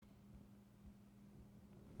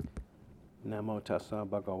Namo tassa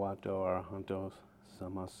bhagavato arahanto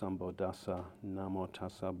sammasambuddhassa. Namo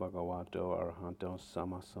tassa bhagavato arahanto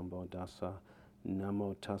sammasambuddhassa.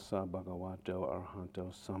 Namo tassa bhagavato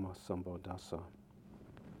arahanto sammasambuddhassa.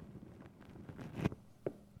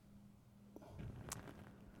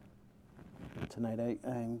 Tonight I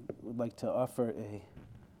would like to offer a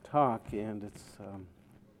talk, and it's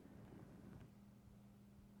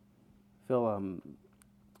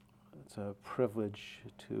it's a privilege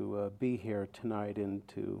to be here tonight and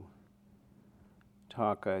to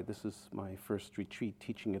talk. This is my first retreat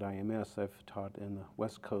teaching at IMS. I've taught in the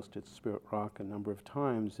West Coast at Spirit Rock a number of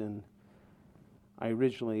times, and I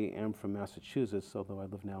originally am from Massachusetts, although I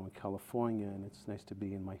live now in California, and it's nice to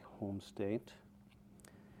be in my home state.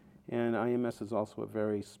 And IMS is also a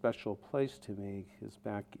very special place to me, because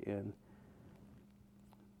back in,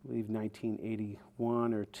 I believe,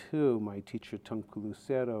 1981 or 2, my teacher, Tungkulu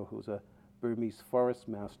Sero, who's a Burmese forest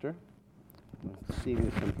master, I'm seeing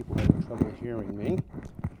that some people have trouble hearing me.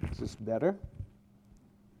 Is this better?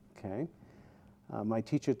 Okay. My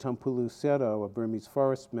teacher, Tungkulu Sero, a Burmese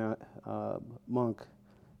forest monk,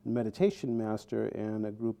 meditation master, and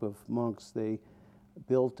a group of monks, they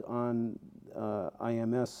built on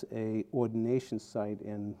IMS a ordination site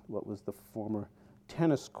in what was the former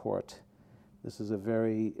tennis court. This is a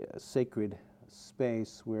very sacred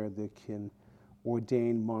space where they can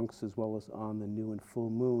ordain monks, as well as on the new and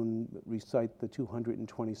full moon, recite the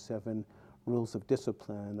 227 rules of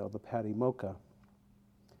discipline, or the Patimokkha.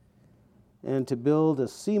 And to build a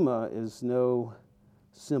sima is no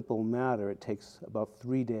simple matter. It takes about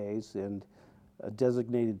 3 days, and a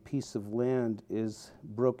designated piece of land is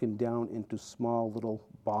broken down into small little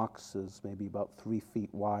boxes, maybe about 3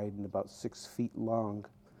 feet wide and about 6 feet long.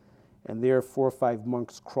 And there 4 or 5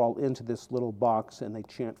 monks crawl into this little box and they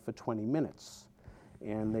chant for 20 minutes.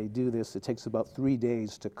 And they do this. It takes about 3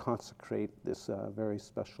 days to consecrate this very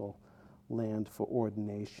special land for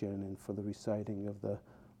ordination and for the reciting of the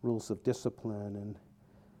rules of discipline. And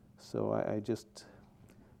so I just,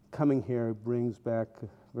 coming here brings back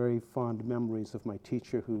very fond memories of my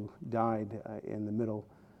teacher, who died in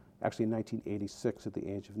 1986 at the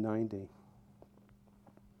age of 90.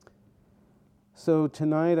 So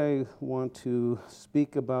tonight I want to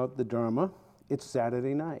speak about the Dharma. It's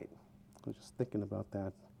Saturday night. I was just thinking about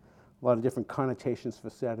that. A lot of different connotations for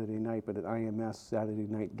Saturday night, but at IMS, Saturday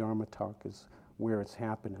night Dharma talk is where it's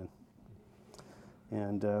happening.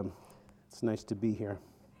 And it's nice to be here.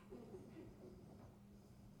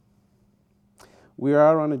 We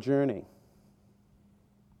are on a journey.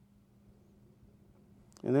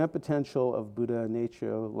 And that potential of Buddha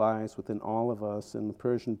nature lies within all of us. And the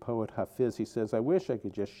Persian poet Hafiz, he says, "I wish I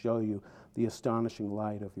could just show you the astonishing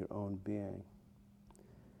light of your own being."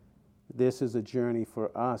 This is a journey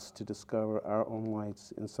for us to discover our own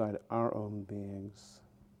lights inside our own beings.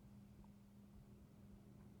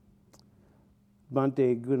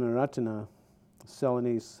 Bhante Gunaratana, a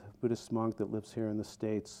Ceylonese Buddhist monk that lives here in the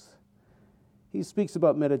States, he speaks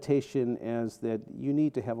about meditation as that you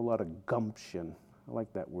need to have a lot of gumption. I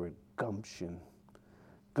like that word, gumption.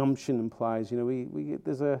 Gumption implies,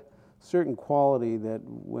 there's a certain quality that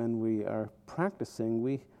when we are practicing,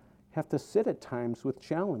 we have to sit at times with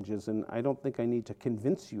challenges, and I don't think I need to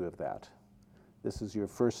convince you of that. This is your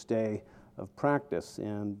first day of practice,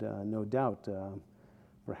 and no doubt,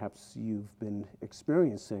 perhaps you've been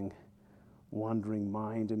experiencing wandering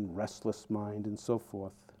mind and restless mind and so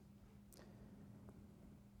forth.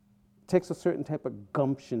 It takes a certain type of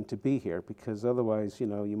gumption to be here, because otherwise, you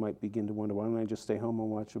might begin to wonder, why don't I just stay home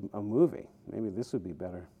and watch a movie? Maybe this would be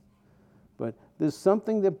better. But there's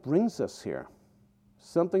something that brings us here.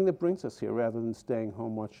 Something that brings us here rather than staying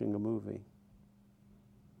home watching a movie.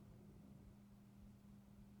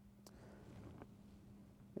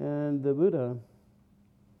 And the Buddha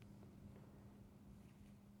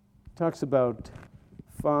talks about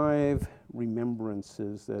 5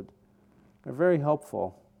 remembrances that are very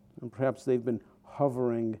helpful. And perhaps they've been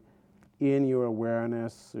hovering in your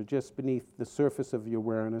awareness or just beneath the surface of your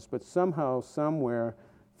awareness, but somehow, somewhere,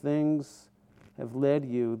 things have led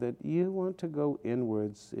you that you want to go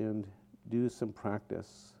inwards and do some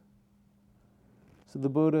practice. So the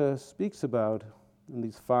Buddha speaks about, in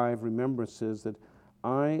these 5 remembrances, that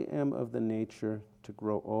I am of the nature to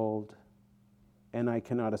grow old, and I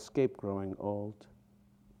cannot escape growing old.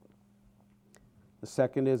 The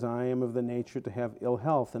second is, I am of the nature to have ill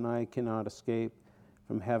health, and I cannot escape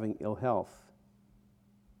from having ill health.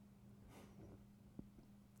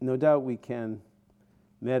 No doubt we can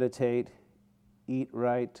meditate, eat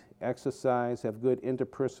right, exercise, have good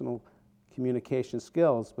interpersonal communication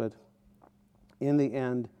skills, but in the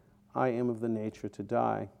end, I am of the nature to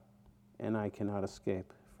die, and I cannot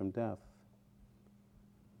escape from death.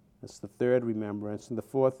 That's the third remembrance. And the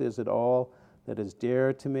fourth is that all that is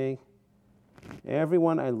dear to me,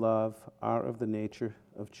 everyone I love, are of the nature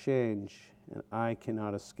of change, and I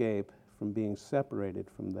cannot escape from being separated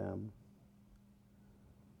from them.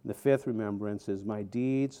 The fifth remembrance is my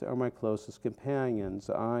deeds are my closest companions.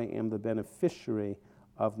 I am the beneficiary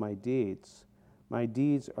of my deeds. My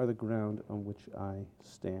deeds are the ground on which I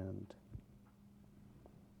stand.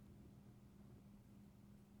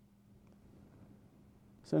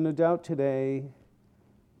 So no doubt today,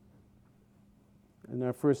 in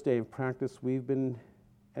our first day of practice, we've been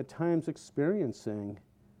at times experiencing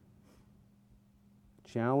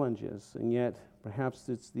challenges, and yet perhaps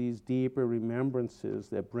it's these deeper remembrances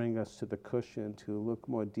that bring us to the cushion to look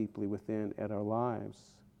more deeply within at our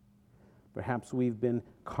lives. Perhaps we've been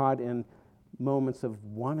caught in moments of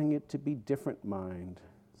wanting it to be different mind.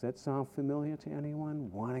 Does that sound familiar to anyone?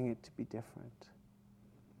 Wanting it to be different.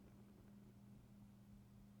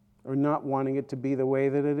 Or not wanting it to be the way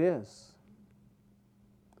that it is.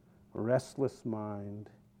 Restless mind.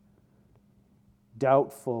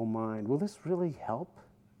 Doubtful mind. Will this really help?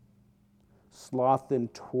 Sloth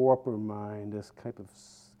and torpor mind, this type of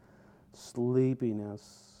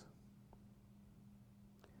sleepiness.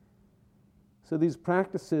 So these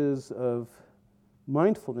practices of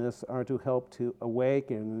mindfulness are to help to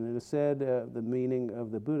awaken. And it is said the meaning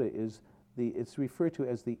of the Buddha is it's referred to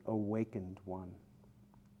as the awakened one.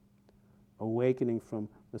 Awakening from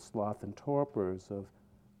the sloth and torpors of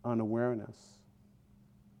unawareness.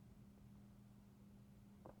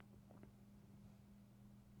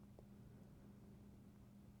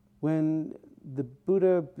 When the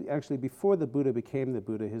Buddha, actually before the Buddha became the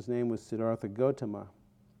Buddha, his name was Siddhartha Gautama.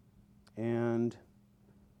 And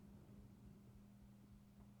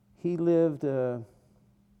he lived a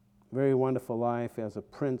very wonderful life as a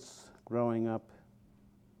prince growing up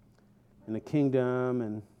in a kingdom,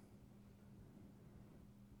 and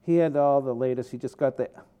he had all the latest. He just got the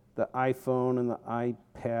iPhone and the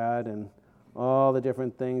iPad and all the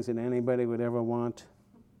different things that anybody would ever want.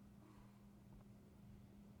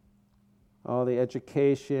 All the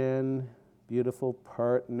education, beautiful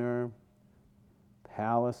partner,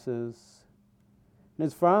 palaces. And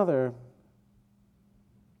his father,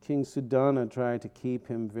 King Siddhartha, tried to keep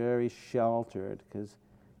him very sheltered because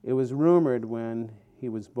it was rumored when he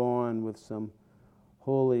was born with some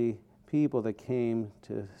holy people that came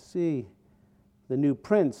to see the new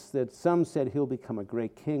prince that some said he'll become a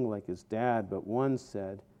great king like his dad, but one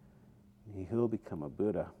said he'll become a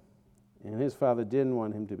Buddha. And his father didn't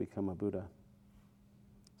want him to become a Buddha.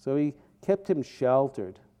 So he kept him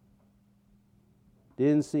sheltered.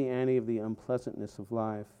 Didn't see any of the unpleasantness of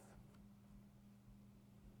life.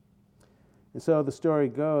 And so the story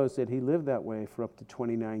goes that he lived that way for up to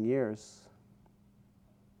 29 years.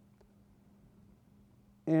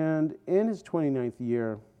 And in his 29th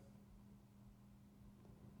year,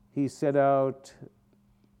 he set out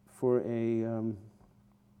for a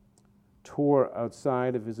tour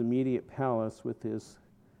outside of his immediate palace with his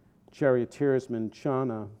charioteersman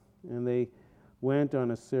Channa, and they went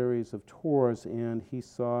on a series of tours, and he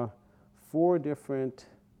saw 4 different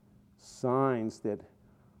signs that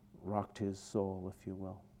rocked his soul, if you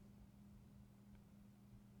will.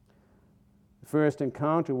 The first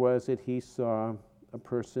encounter was that he saw a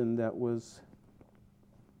person that was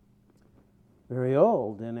very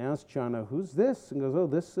old and asked Channa, "Who's this?" And goes, "Oh,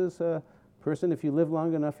 this is a person, if you live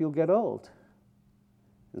long enough, you'll get old."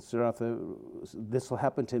 And Siddhartha, "This will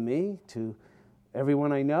happen to me, to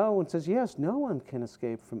everyone I know?" And says, "Yes, no one can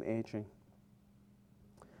escape from aging."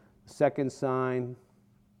 The second sign,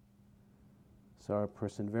 saw a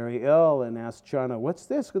person very ill and asked Channa, "What's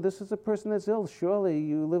this?" Well, "This is a person that's ill. Surely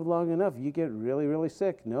you live long enough, you get really, really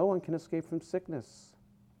sick. No one can escape from sickness."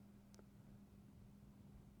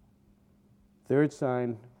 Third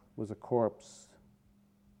sign was a corpse.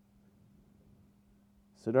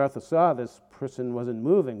 Siddhartha saw this person wasn't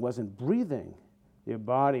moving, wasn't breathing. Their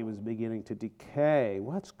body was beginning to decay.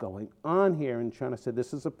 What's going on here? And Channa said,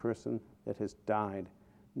 "This is a person that has died.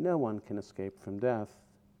 No one can escape from death."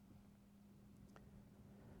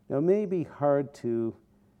 Now, it may be hard to,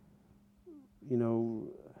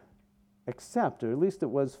 accept, or at least it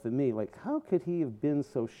was for me. Like, how could he have been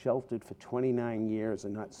so sheltered for 29 years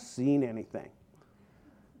and not seen anything?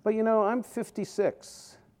 But, I'm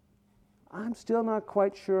 56. I'm still not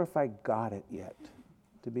quite sure if I got it yet,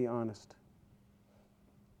 to be honest.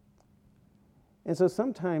 And so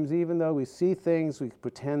sometimes, even though we see things, we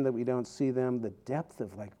pretend that we don't see them, the depth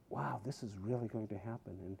of wow, this is really going to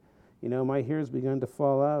happen. And, my hair's begun to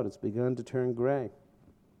fall out. It's begun to turn gray.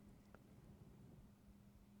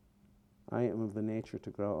 I am of the nature to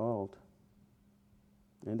grow old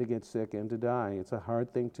and to get sick and to die. It's a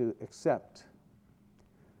hard thing to accept.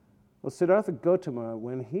 Well, Siddhartha Gautama,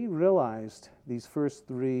 when he realized these first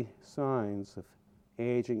three signs of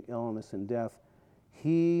aging, illness, and death,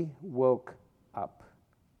 he woke up.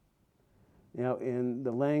 Now, in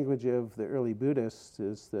the language of the early Buddhists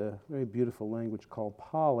is the very beautiful language called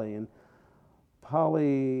Pali. And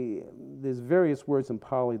Pali, there's various words in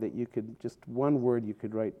Pali that you could, just one word you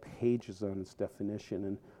could write pages on its definition.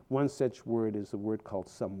 And one such word is a word called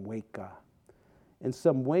samveka. And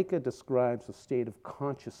samveka describes a state of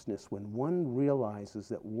consciousness when one realizes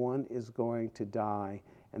that one is going to die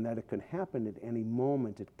and that it can happen at any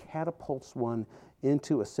moment. It catapults one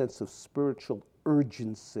into a sense of spiritual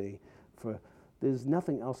urgency. For there's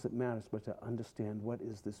nothing else that matters but to understand what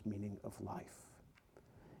is this meaning of life.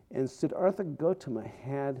 And Siddhartha Gautama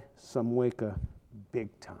had samveka big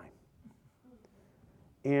time.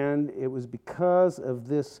 And it was because of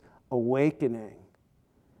this awakening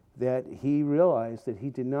that he realized that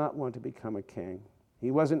he did not want to become a king.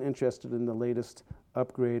 He wasn't interested in the latest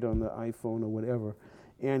upgrade on the iPhone or whatever.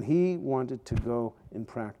 And he wanted to go and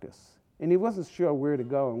practice. And he wasn't sure where to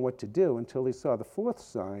go and what to do until he saw the fourth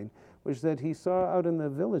sign, which that he saw out in the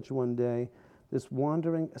village one day this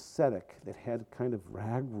wandering ascetic that had kind of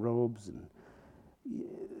rag robes and,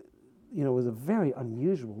 was a very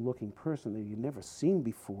unusual looking person that you'd never seen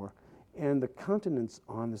before. And the countenance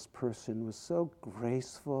on this person was so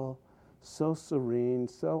graceful, so serene,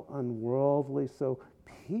 so unworldly, so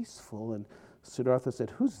peaceful. And Siddhartha said,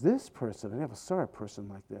 "Who's this person? I never saw a person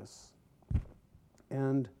like this."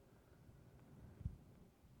 And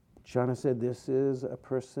Jhana said, "This is a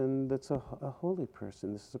person that's a holy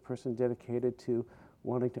person. This is a person dedicated to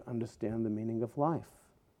wanting to understand the meaning of life."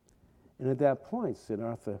 And at that point,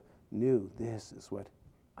 Siddhartha knew, this is what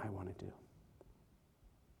I want to do.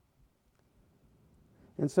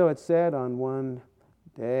 And so it said on one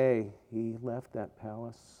day, he left that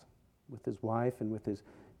palace with his wife and with his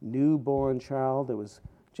newborn child that was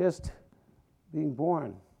just being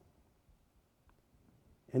born.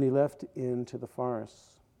 And he left into the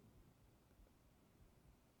forest.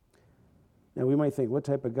 Now we might think, what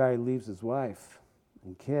type of guy leaves his wife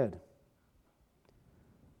and kid?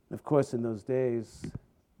 Of course, in those days,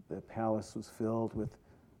 the palace was filled with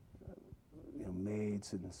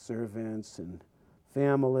maids and servants and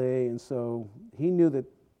family, and so he knew that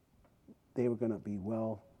they were going to be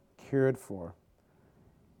well cared for.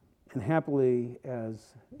 And happily,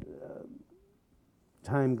 as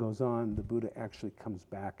time goes on, the Buddha actually comes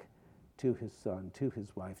back to his son, to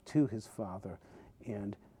his wife, to his father,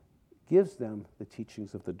 and gives them the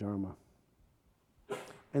teachings of the Dharma.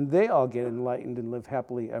 And they all get enlightened and live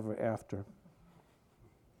happily ever after.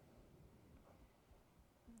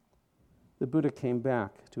 The Buddha came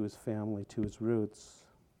back to his family, to his roots.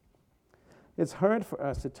 It's hard for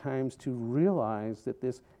us at times to realize that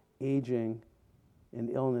this aging and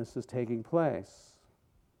illness is taking place.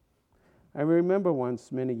 I remember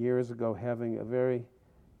once, many years ago, having a very,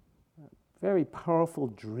 very powerful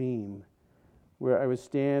dream where I was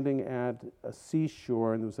standing at a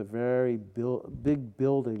seashore, and there was a very big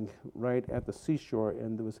building right at the seashore,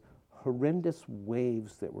 and there was horrendous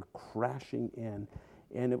waves that were crashing in,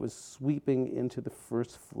 and it was sweeping into the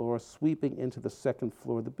first floor, sweeping into the second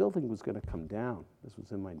floor. The building was going to come down. This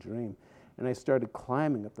was in my dream. And I started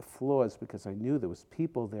climbing up the floors because I knew there was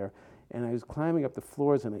people there, and I was climbing up the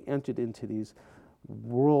floors, and I entered into these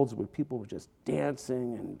worlds where people were just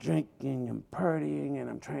dancing and drinking and partying, and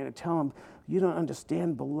I'm trying to tell them, you don't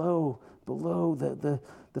understand, below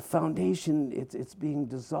the foundation, it's being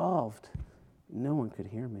dissolved. No one could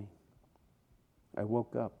hear me. I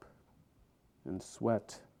woke up and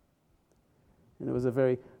sweat. And it was a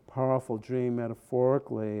very powerful dream,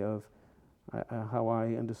 metaphorically, of how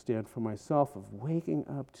I understand for myself, of waking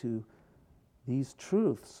up to these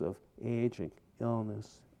truths of aging,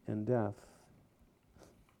 illness, and death.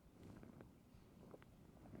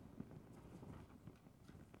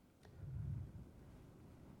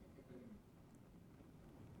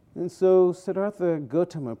 And so Siddhartha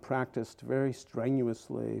Gautama practiced very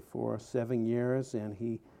strenuously for 7 years, and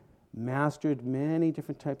he mastered many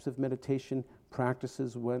different types of meditation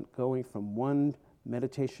practices, going from one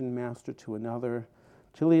meditation master to another,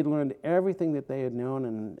 till he had learned everything that they had known,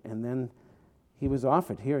 and then he was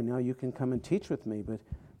offered, here, now you can come and teach with me. But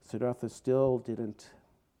Siddhartha still didn't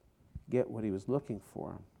get what he was looking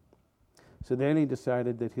for. So then he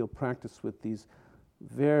decided that he'll practice with these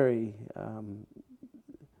very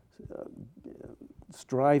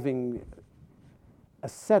striving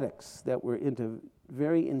ascetics that were into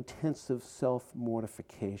very intensive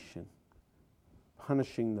self-mortification,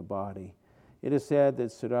 punishing the body, It is said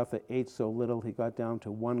that Siddhartha ate so little he got down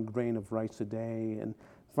to 1 grain of rice a day, and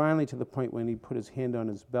finally to the point when he put his hand on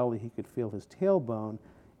his belly, he could feel his tailbone,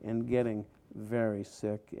 and getting very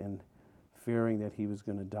sick and fearing that he was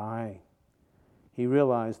going to die. He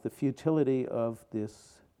realized the futility of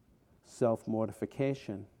this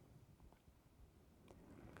self-mortification,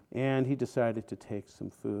 and he decided to take some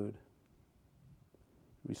food,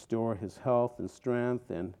 restore his health and strength,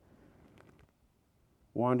 and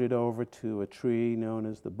wandered over to a tree known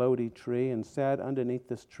as the Bodhi tree and sat underneath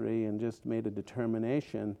this tree and just made a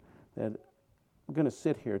determination that I'm going to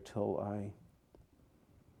sit here till I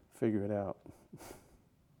figure it out.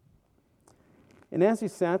 And as he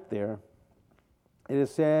sat there, it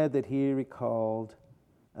is said that he recalled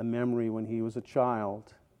a memory when he was a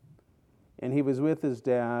child. And he was with his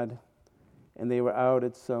dad, and they were out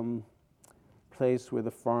at some place where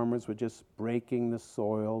the farmers were just breaking the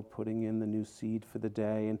soil, putting in the new seed for the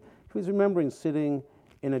day. And he was remembering sitting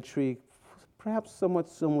in a tree, perhaps somewhat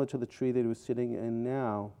similar to the tree that he was sitting in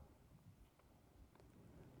now.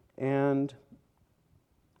 And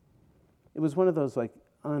it was one of those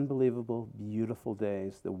unbelievable, beautiful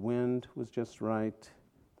days. The wind was just right,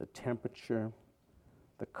 the temperature,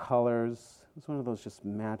 the colors. It was one of those just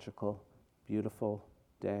magical, beautiful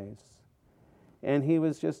days. And he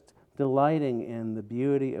was just delighting in the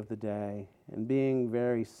beauty of the day and being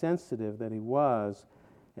very sensitive that he was.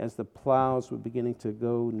 As the plows were beginning to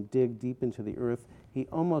go and dig deep into the earth, he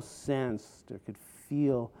almost sensed or could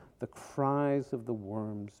feel the cries of the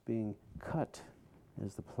worms being cut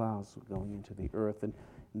as the plows were going into the earth. And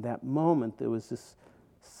in that moment, there was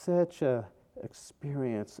such a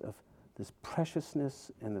experience of this preciousness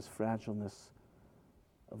and this fragileness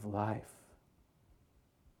of life.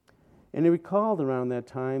 And he recalled around that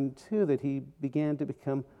time, too, that he began to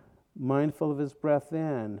become mindful of his breath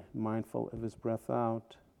in, mindful of his breath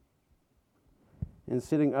out. And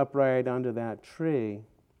sitting upright under that tree,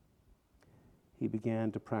 he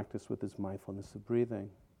began to practice with his mindfulness of breathing.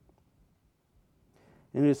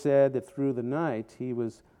 And it is said that through the night, he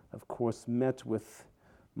was, of course, met with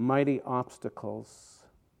mighty obstacles.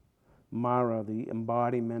 Mara, the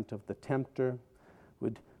embodiment of the tempter,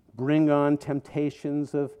 would bring on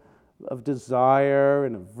temptations of desire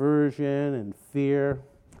and aversion and fear.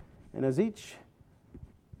 And as each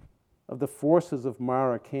of the forces of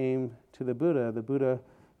Mara came to the Buddha,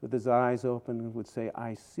 with his eyes open, would say,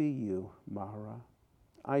 I see you, Mara.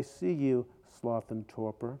 I see you, sloth and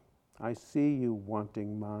torpor. I see you,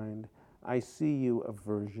 wanting mind. I see you,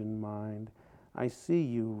 aversion mind. I see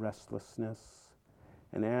you, restlessness.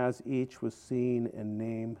 And as each was seen and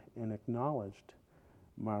named and acknowledged,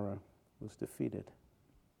 Mara was defeated.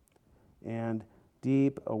 And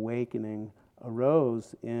deep awakening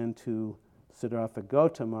arose into Siddhartha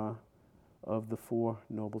Gautama of the Four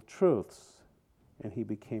Noble Truths, and he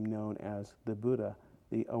became known as the Buddha,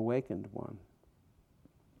 the Awakened One.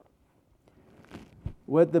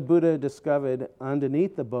 What the Buddha discovered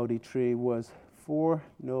underneath the Bodhi tree was 4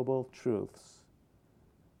 noble truths.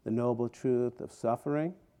 The noble truth of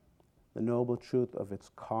suffering, the noble truth of its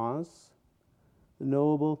cause, the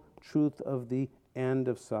noble truth of the end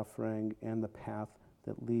of suffering, and the path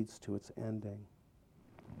that leads to its ending.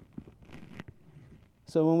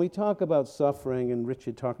 So when we talk about suffering, and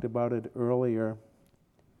Richard talked about it earlier,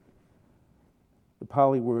 the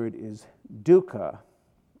Pali word is dukkha.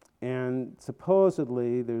 And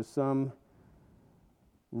supposedly there's some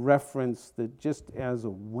reference that just as a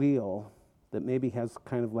wheel that maybe has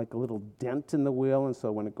kind of like a little dent in the wheel, and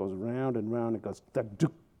so when it goes round and round, it goes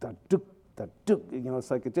da-duk, da-duk, da-duk.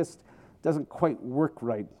 It's like it just doesn't quite work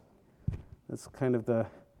right. That's kind of the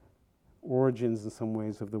origins in some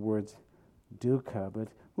ways of the words dukkha. But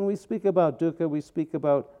when we speak about dukkha, we speak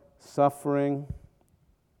about suffering.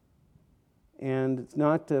 And it's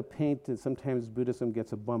not to paint that sometimes Buddhism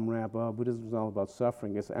gets a bum rap. Oh, Buddhism is all about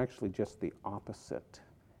suffering. It's actually just the opposite.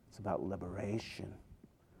 It's about liberation.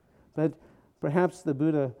 But perhaps the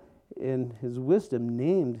Buddha, in his wisdom,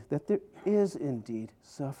 named that there is indeed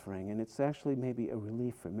suffering. And it's actually maybe a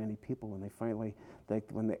relief for many people when they finally,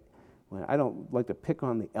 when I don't like to pick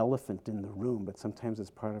on the elephant in the room, but sometimes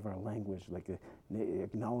it's part of our language, like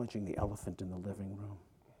acknowledging the elephant in the living room.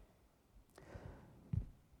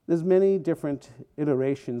 There's many different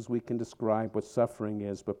iterations we can describe what suffering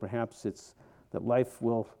is, but perhaps it's that life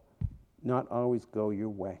will not always go your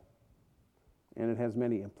way. And it has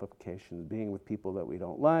many implications, being with people that we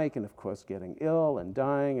don't like, and of course getting ill and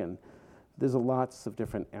dying, and there's lots of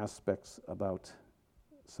different aspects about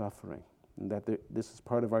suffering. And that this is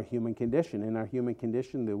part of our human condition. In our human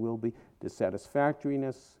condition, there will be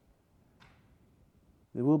dissatisfactoriness,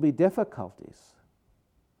 there will be difficulties.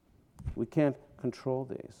 We can't control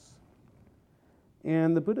these.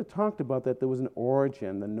 And the Buddha talked about that there was an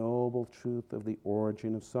origin, the noble truth of the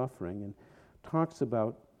origin of suffering, and talks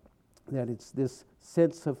about that it's this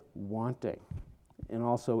sense of wanting, and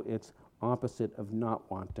also its opposite of not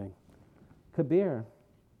wanting. Kabir,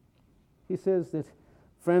 he says that,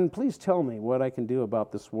 friend, please tell me what I can do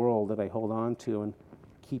about this world that I hold on to and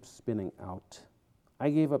keep spinning out.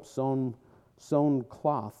 I gave up sewn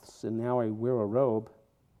cloths, and now I wear a robe.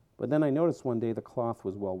 But then I noticed one day the cloth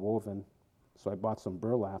was well woven, so I bought some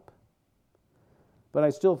burlap. But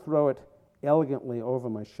I still throw it elegantly over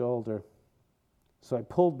my shoulder. So I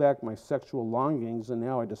pulled back my sexual longings, and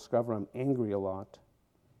now I discover I'm angry a lot.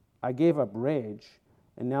 I gave up rage,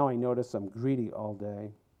 and now I notice I'm greedy all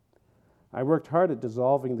day. I worked hard at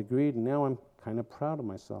dissolving the greed, and now I'm kind of proud of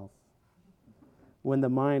myself. When the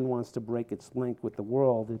mind wants to break its link with the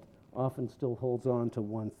world, it often still holds on to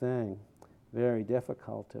one thing. Very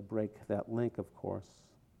difficult to break that link, of course.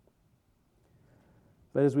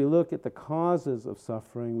 But as we look at the causes of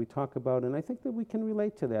suffering, we talk about, and I think that we can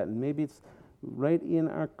relate to that, and maybe it's right in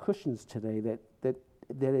our cushions today, that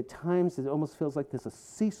at times it almost feels like there's a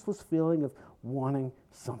ceaseless feeling of wanting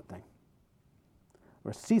something,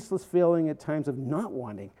 or a ceaseless feeling at times of not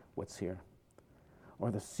wanting what's here,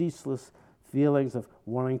 or the ceaseless feelings of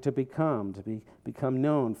wanting to become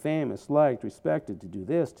known, famous, liked, respected, to do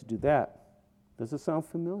this, to do that. Does it sound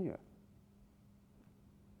familiar?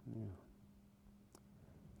 Yeah.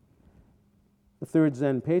 The third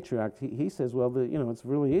Zen patriarch, he says, well, it's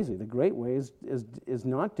really easy. The great way is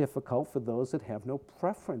not difficult for those that have no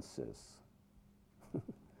preferences.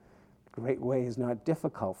 Great way is not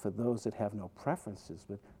difficult for those that have no preferences,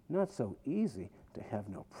 but not so easy to have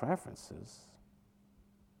no preferences.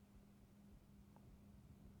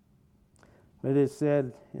 But it is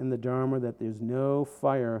said in the Dharma that there's no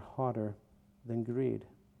fire hotter than greed.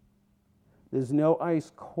 There's no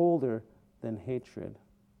ice colder than hatred.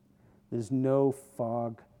 There's no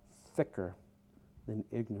fog thicker than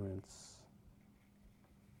ignorance.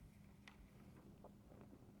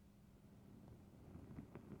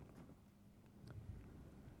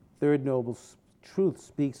 Third Noble Truth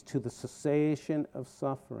speaks to the cessation of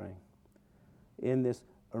suffering in this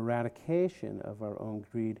eradication of our own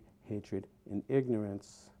greed, hatred, and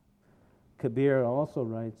ignorance. Kabir also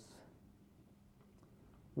writes,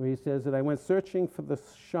 where he says that I went searching for the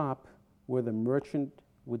shop where the merchant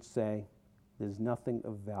would say, there's nothing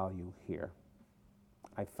of value here.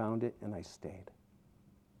 I found it and I stayed.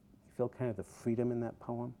 You feel kind of the freedom in that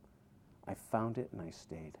poem? I found it and I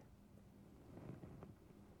stayed.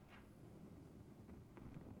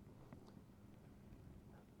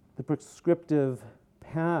 The prescriptive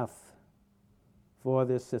path for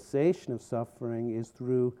this cessation of suffering is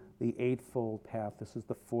through the Eightfold Path. This is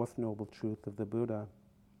the fourth Noble Truth of the Buddha,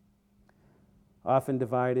 often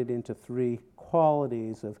divided into three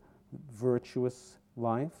qualities of virtuous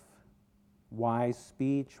life, wise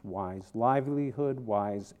speech, wise livelihood,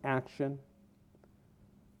 wise action,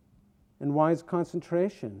 and wise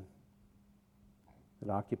concentration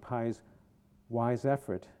that occupies wise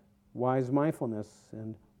effort, wise mindfulness,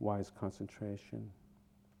 and wise concentration,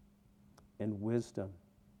 and wisdom,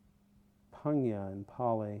 panya in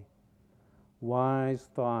Pali, wise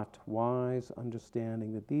thought, wise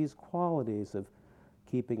understanding, that these qualities of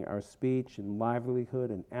keeping our speech and livelihood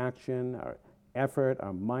and action, our effort,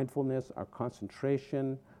 our mindfulness, our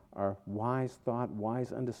concentration, our wise thought,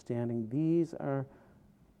 wise understanding, these are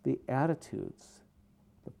the attitudes,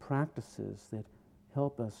 the practices that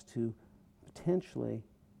help us to potentially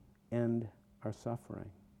end our suffering.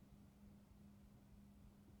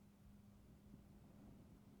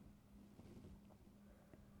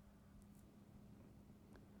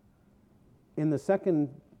 In the second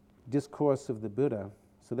discourse of the Buddha,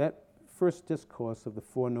 so that first discourse of the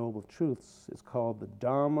Four Noble Truths is called the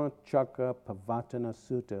Dharma Chakra Pavatana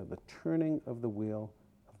Sutta, the turning of the wheel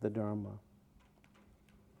of the Dharma.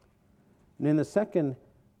 And in the second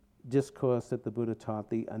discourse that the Buddha taught,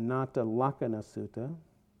 the Anatta Lakkhana Sutta,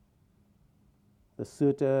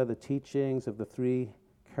 the teachings of the three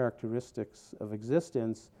characteristics of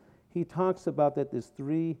existence, he talks about that there's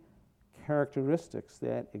three characteristics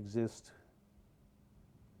that exist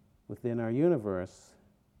within our universe,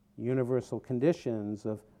 universal conditions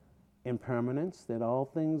of impermanence, that all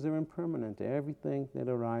things are impermanent. Everything that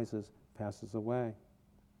arises passes away.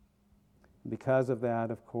 Because of that,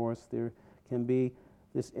 of course, there can be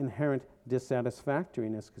this inherent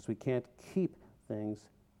dissatisfactoriness because we can't keep things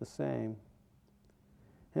the same.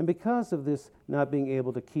 And because of this not being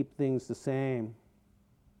able to keep things the same,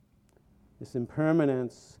 this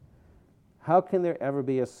impermanence, how can there ever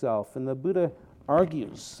be a self? And the Buddha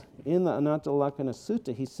argues in the Anatta-Lakkhana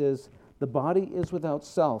Sutta. He says, the body is without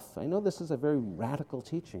self. I know this is a very radical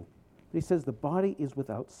teaching, but he says the body is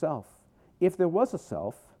without self. If there was a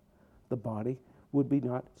self, the body would be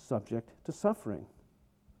not subject to suffering.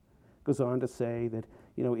 Goes on to say that,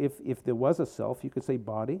 if there was a self, you could say,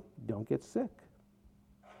 body, don't get sick.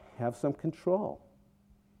 Have some control.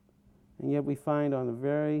 And yet we find on a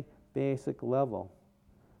very basic level,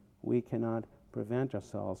 we cannot prevent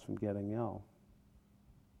ourselves from getting ill.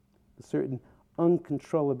 A certain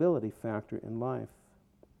uncontrollability factor in life.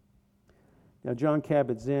 Now, John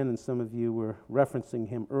Kabat-Zinn, and some of you were referencing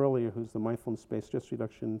him earlier, who's the mindfulness-based stress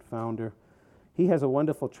reduction founder. He has a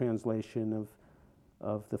wonderful translation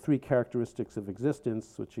of the three characteristics of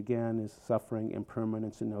existence, which again is suffering,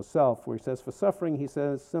 impermanence, and no self, where he says, for suffering, he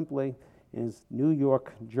says simply, is New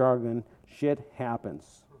York jargon, shit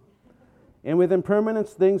happens. And with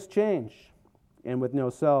impermanence, things change. And with no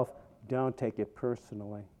self, don't take it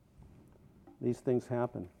personally. These things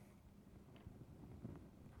happen.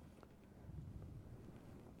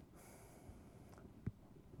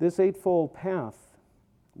 This Eightfold Path,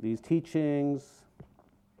 these teachings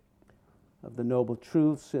of the Noble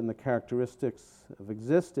Truths and the characteristics of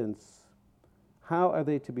existence, how are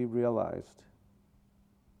they to be realized?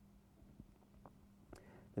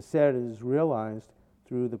 As said, it is realized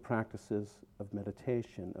through the practices of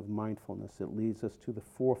meditation, of mindfulness. It leads us to the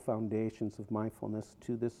four foundations of mindfulness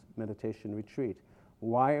to this meditation retreat.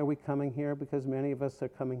 Why are we coming here? Because many of us are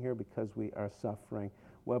coming here because we are suffering.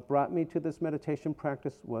 What brought me to this meditation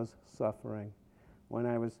practice was suffering. When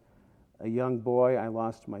I was a young boy, I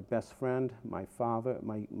lost my best friend, my father,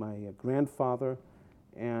 my grandfather,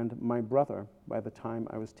 and my brother by the time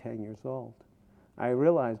I was 10 years old. I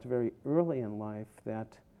realized very early in life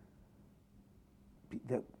that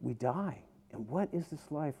we die. And what is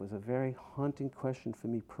this life was a very haunting question for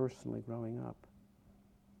me personally growing up.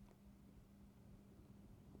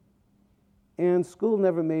 And school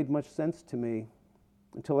never made much sense to me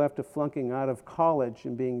until after flunking out of college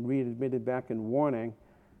and being readmitted back in Warning.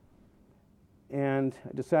 And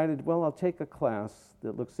I decided, well, I'll take a class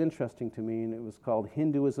that looks interesting to me, and it was called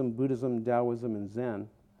Hinduism, Buddhism, Taoism, and Zen.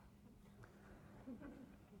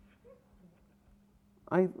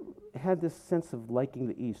 I had this sense of liking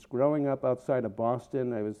the East. Growing up outside of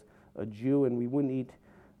Boston, I was a Jew, and we wouldn't eat,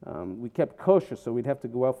 we kept kosher, so we'd have to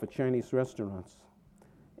go out for Chinese restaurants.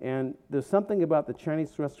 And there's something about the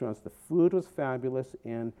Chinese restaurants. The food was fabulous,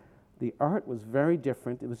 and the art was very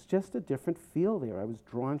different. It was just a different feel there. I was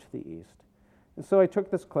drawn to the East. And so I took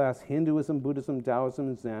this class, Hinduism, Buddhism, Taoism,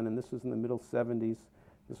 and Zen, and this was in the middle 70s.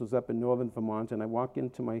 This was up in northern Vermont, and I walked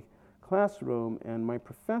into my classroom, and my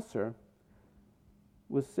professor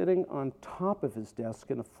was sitting on top of his desk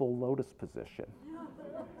in a full lotus position.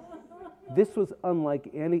 This was unlike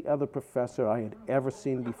any other professor I had ever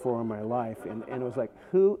seen before in my life. And it was like,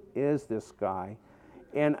 who is this guy?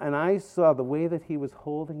 And I saw the way that he was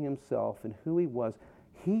holding himself and who he was.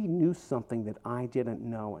 He knew something that I didn't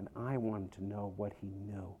know, and I wanted to know what he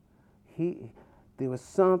knew. There was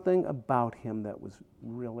something about him that was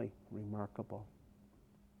really remarkable.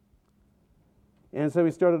 And so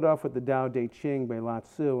we started off with the Tao Te Ching by Lao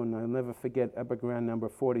Tzu, and I'll never forget epigram number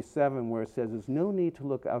 47, where it says, there's no need to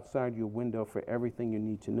look outside your window, for everything you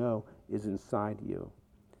need to know is inside you.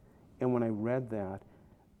 And when I read that,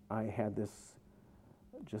 I had this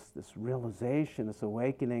realization, this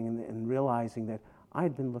awakening, and realizing that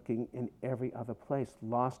I'd been looking in every other place,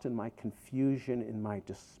 lost in my confusion, in my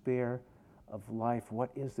despair of life.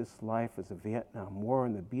 What is this life? It's a Vietnam War,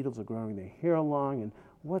 and the Beatles are growing their hair long, and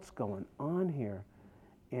what's going on here?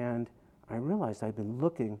 And I realized I'd been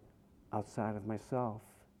looking outside of myself.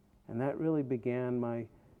 And that really began my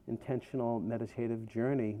intentional meditative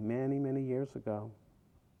journey many, many years ago.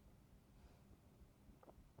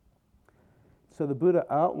 So the Buddha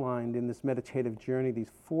outlined in this meditative journey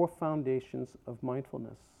these four foundations of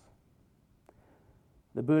mindfulness.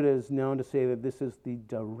 The Buddha is known to say that this is the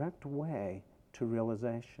direct way to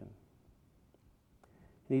realization.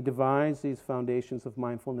 And he divides these foundations of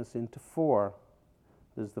mindfulness into four.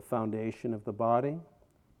 There's the foundation of the body,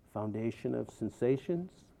 foundation of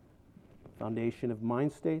sensations, foundation of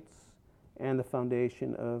mind states, and the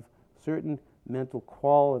foundation of certain mental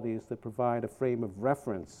qualities that provide a frame of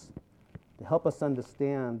reference to help us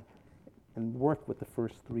understand and work with the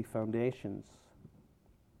first three foundations.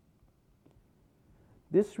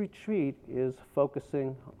 This retreat is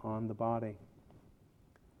focusing on the body.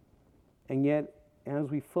 And yet, as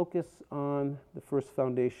we focus on the first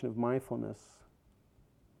foundation of mindfulness,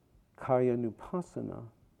 Kaya Nupassana,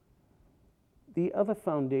 the other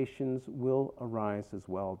foundations will arise as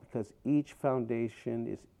well, because each foundation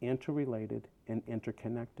is interrelated and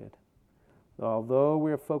interconnected. Although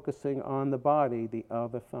we're focusing on the body, the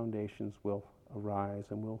other foundations will arise,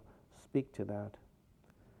 and we'll speak to that.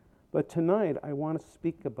 But tonight, I want to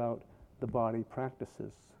speak about the body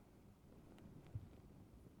practices.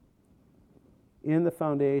 In the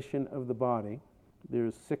foundation of the body,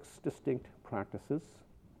 there's 6 distinct practices,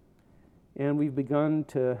 and we've begun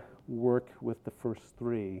to work with the first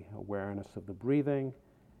 3: awareness of the breathing,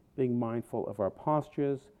 being mindful of our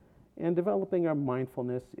postures, and developing our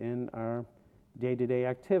mindfulness in our day-to-day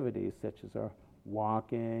activities, such as our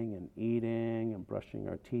walking and eating and brushing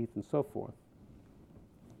our teeth and so forth.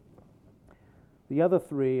 The other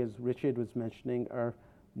 3, as Richard was mentioning, are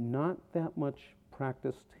not that much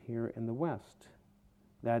practiced here in the West.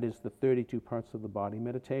 That is the 32 parts of the body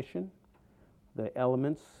meditation, the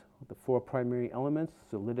elements, the 4 primary elements: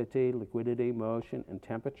 solidity, liquidity, motion, and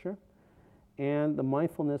temperature, and the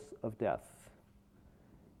mindfulness of death.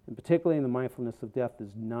 And particularly in the mindfulness of death,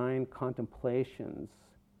 there's 9 contemplations,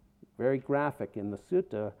 very graphic in the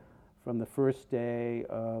sutta, from the first day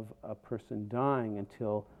of a person dying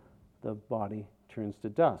until the body turns to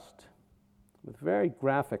dust, with very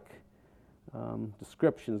graphic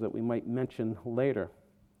descriptions that we might mention later.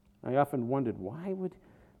 I often wondered, why would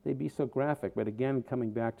they be so graphic? But again,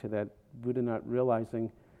 coming back to that Buddha not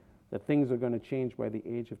realizing that things are going to change by the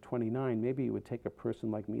age of 29, maybe it would take a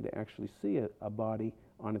person like me to actually see a body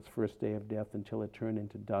on its first day of death until it turned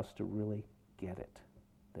into dust to really get it,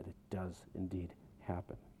 that it does indeed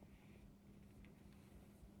happen.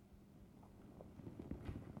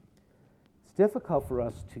 It's difficult for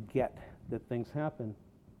us to get that things happen.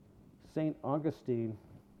 St. Augustine,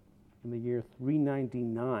 in the year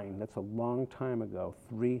 399, that's a long time ago,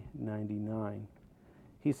 399,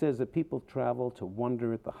 he says that people travel to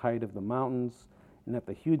wonder at the height of the mountains and at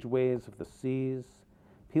the huge waves of the seas.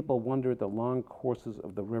 People wonder at the long courses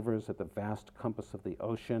of the rivers, at the vast compass of the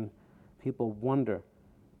ocean. People wonder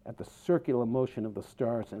at the circular motion of the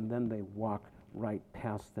stars, and then they walk right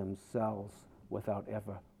past themselves without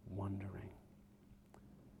ever wondering.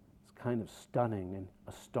 It's kind of stunning and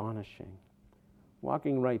astonishing.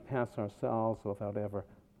 Walking right past ourselves without ever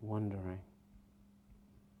wondering.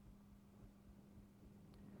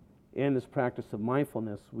 In this practice of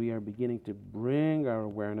mindfulness, we are beginning to bring our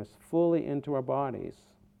awareness fully into our bodies.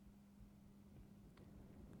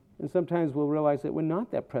 And sometimes we'll realize that we're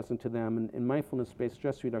not that present to them. And in mindfulness-based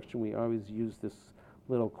stress reduction, we always use this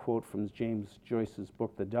little quote from James Joyce's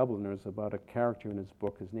book, The Dubliners, about a character in his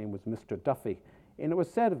book. His name was Mr. Duffy. And it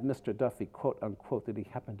was said of Mr. Duffy, quote unquote, that he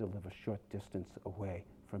happened to live a short distance away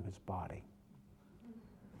from his body.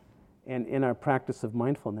 And in our practice of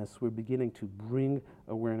mindfulness, we're beginning to bring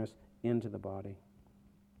awareness into the body.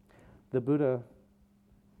 The Buddha,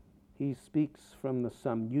 he speaks from the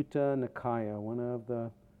Samyutta Nikaya, one of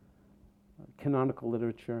the canonical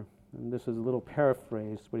literature. And this is a little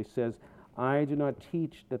paraphrase, but he says, "I do not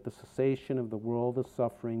teach that the cessation of the world of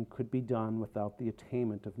suffering could be done without the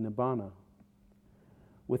attainment of Nibbana.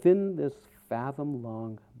 Within this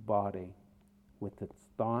fathom-long body, with its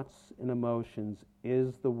thoughts and emotions,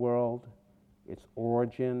 is the world, its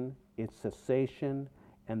origin, its cessation,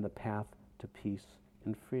 and the path to peace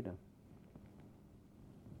and freedom."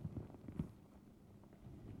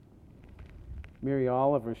 Mary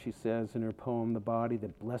Oliver, she says in her poem, "The body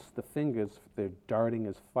that blessed the fingers for their darting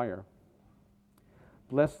as fire.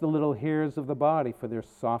 Bless the little hairs of the body, for they're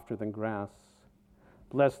softer than grass.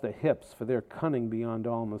 Bless the hips, for they're cunning beyond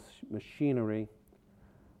all machinery.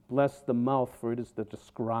 Bless the mouth, for it is the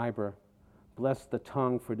describer. Bless the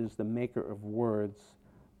tongue, for it is the maker of words.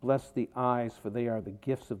 Bless the eyes, for they are the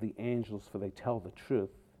gifts of the angels, for they tell the truth.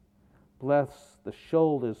 Bless the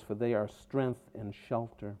shoulders, for they are strength and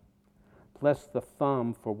shelter. Bless the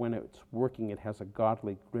thumb, for when it's working it has a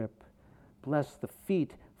godly grip. Bless the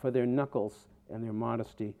feet, for their knuckles and their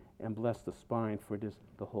modesty. And bless the spine, for it is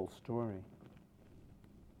the whole story."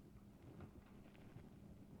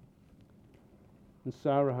 And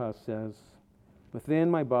Saraha says,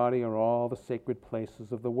 "Within my body are all the sacred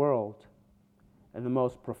places of the world, and the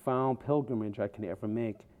most profound pilgrimage I can ever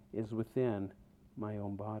make is within my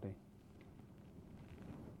own body."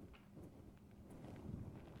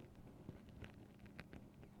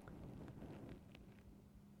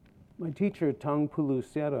 My teacher, Taungpulu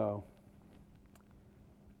Sero,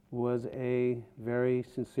 was a very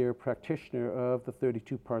sincere practitioner of the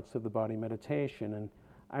 32 parts of the body meditation, and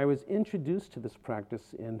I was introduced to this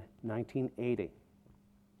practice in 1980.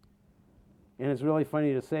 And it's really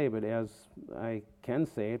funny to say, but as I can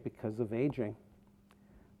say it because of aging,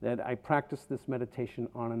 that I practiced this meditation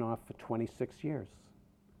on and off for 26 years.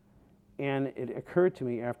 And it occurred to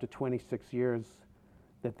me after 26 years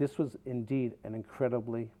that this was indeed an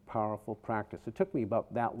incredibly powerful practice. It took me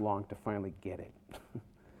about that long to finally get it.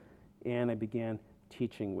 And I began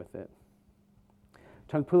teaching with it.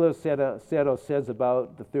 Tangpulo Sero says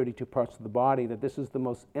about the 32 parts of the body that this is the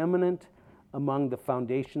most eminent among the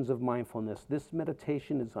foundations of mindfulness. This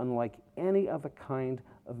meditation is unlike any other kind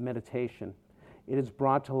of meditation. It is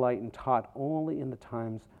brought to light and taught only in the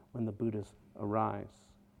times when the Buddhas arise.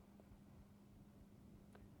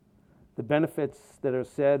 The benefits that are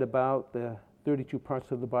said about the 32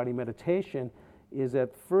 parts of the body meditation is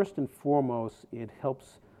that first and foremost, it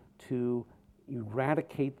helps to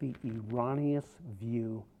eradicate the erroneous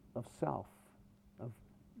view of self, of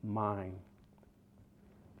mind.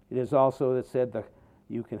 It is also said that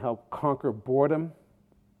you can help conquer boredom,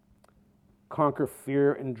 conquer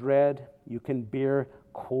fear and dread. You can bear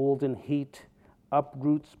cold and heat,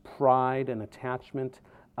 uproots pride and attachment,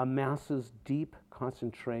 amasses deep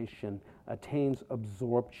concentration, attains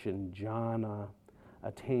absorption, jhana,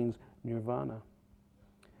 attains nirvana.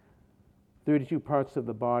 32 parts of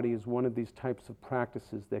the body is one of these types of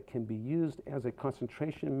practices that can be used as a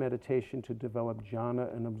concentration meditation to develop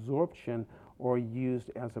jhana and absorption, or used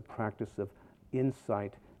as a practice of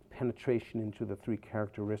insight, penetration into the three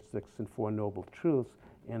characteristics and four noble truths,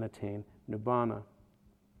 and attain nibbana.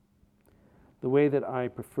 The way that I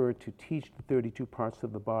prefer to teach the 32 parts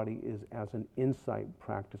of the body is as an insight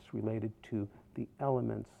practice related to the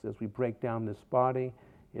elements. As we break down this body,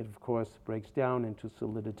 it, of course, breaks down into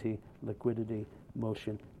solidity, liquidity,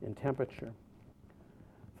 motion, and temperature.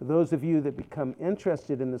 For those of you that become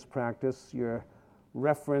interested in this practice, your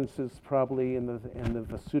reference is probably in the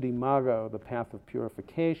Visuddhimagga, or the path of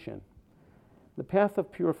purification. The path of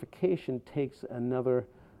purification takes another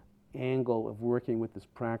angle of working with this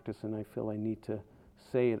practice, and I feel I need to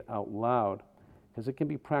say it out loud, because it can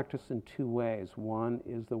be practiced in two ways. One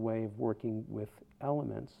is the way of working with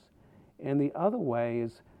elements, and the other way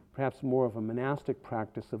is perhaps more of a monastic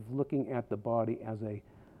practice of looking at the body as a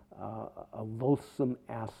loathsome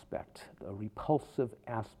aspect, a repulsive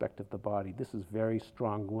aspect of the body. This is very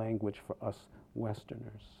strong language for us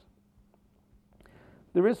Westerners.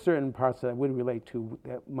 There is certain parts that I would relate to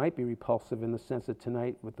that might be repulsive, in the sense that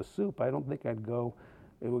tonight with the soup, I don't think it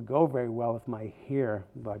would go very well if my hair,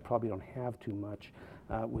 but I probably don't have too much,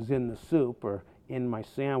 was in the soup or in my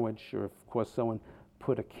sandwich, or of course someone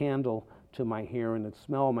put a candle to my hair and it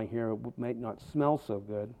smelled my hair, it might not smell so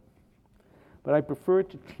good. But I prefer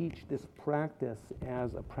to teach this practice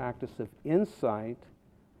as a practice of insight,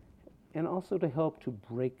 and also to help to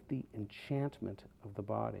break the enchantment of the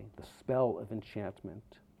body, the spell of enchantment.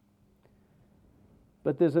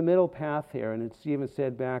 But there's a middle path here, and it's even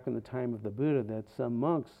said back in the time of the Buddha that some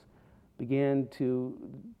monks began to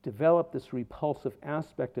develop this repulsive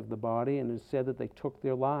aspect of the body, and it's said that they took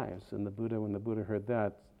their lives. And the Buddha, when the Buddha heard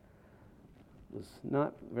that, was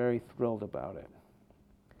not very thrilled about it.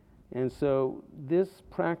 And so this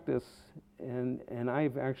practice, and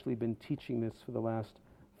I've actually been teaching this for the last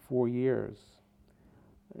 4 years.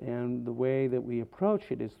 And the way that we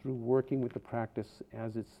approach it is through working with the practice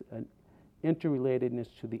as it's an interrelatedness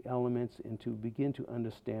to the elements, and to begin to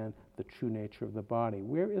understand the true nature of the body.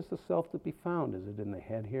 Where is the self to be found? Is it in the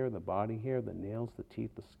head here, the body here, the nails, the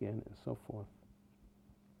teeth, the skin, and so forth?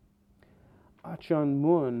 Ajahn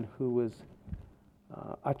Mun, who was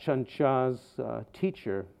Ajahn Chah's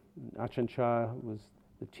teacher. Ajahn Chah was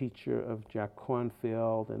the teacher of Jack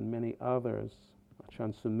Kornfield and many others,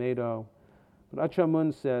 Ajahn Sumedho. But Ajahn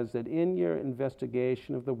Mun says that in your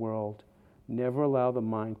investigation of the world, never allow the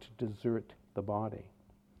mind to desert the body.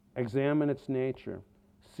 Examine its nature.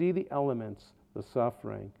 See the elements, the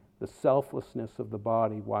suffering, the selflessness of the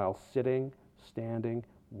body while sitting, standing,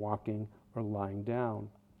 walking, or lying down.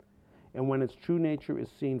 And when its true nature is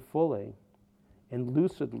seen fully and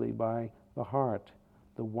lucidly by the heart,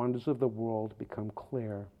 the wonders of the world become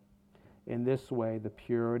clear. In this way, the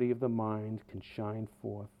purity of the mind can shine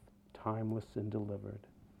forth, timeless and delivered.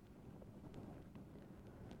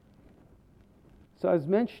 So I was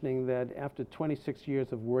mentioning that after 26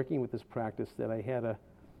 years of working with this practice, that I had a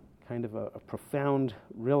kind of a profound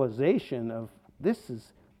realization of this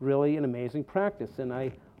is really an amazing practice. And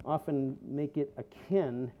I often make it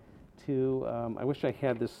akin to, I wish I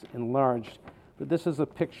had this enlarged, but this is a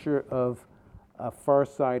picture of a Far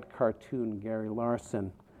Side cartoon, Gary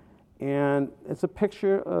Larson. And it's a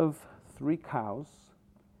picture of 3 cows,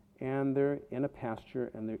 and they're in a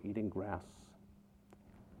pasture and they're eating grass.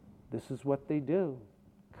 This is what they do.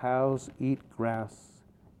 Cows eat grass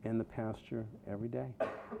in the pasture every day.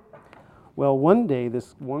 Well, one day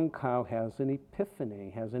this one cow has an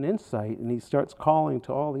epiphany, has an insight, and he starts calling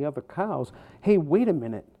to all the other cows, hey, wait a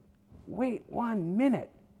minute. Wait 1 minute.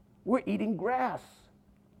 We're eating grass.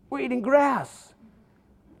 We're eating grass.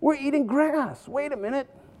 We're eating grass. Wait a minute.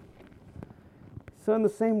 So in the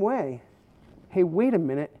same way, hey, wait a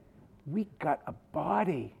minute. We got a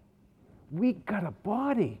body. We got a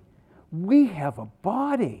body. We have a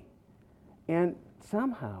body. And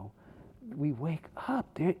somehow we wake up.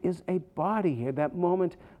 There is a body here. That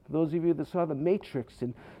moment, for those of you that saw The Matrix,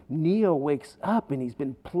 and Neo wakes up and he's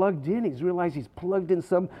been plugged in. He's realized he's plugged in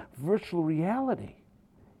some virtual reality.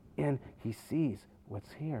 And he sees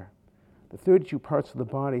what's here. The 32 parts of the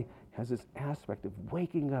body has this aspect of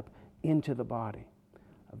waking up into the body.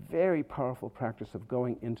 A very powerful practice of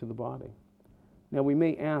going into the body. Now we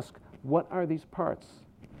may ask, what are these parts?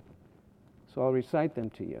 So I'll recite them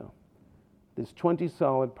to you. There's 20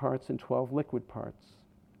 solid parts and 12 liquid parts.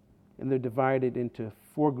 And they're divided into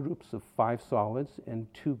 4 groups of 5 solids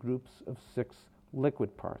and 2 groups of 6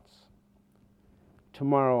 liquid parts.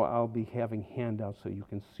 Tomorrow I'll be having handouts so you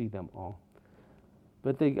can see them all.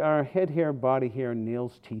 But they are head hair, body hair,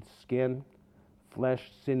 nails, teeth, skin,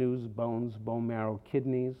 flesh, sinews, bones, bone marrow,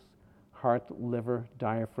 kidneys, heart, liver,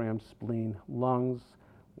 diaphragm, spleen, lungs,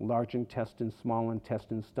 large intestine, small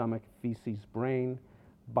intestine, stomach, feces, brain,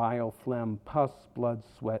 bile, phlegm, pus, blood,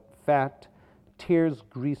 sweat, fat, tears,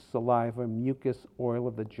 grease, saliva, mucus, oil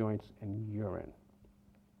of the joints, and urine.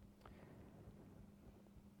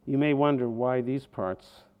 You may wonder why these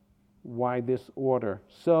parts, why this order,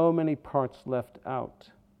 so many parts left out.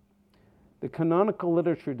 The canonical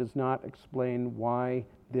literature does not explain why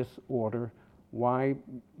this order, why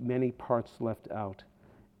many parts left out.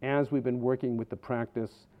 As we've been working with the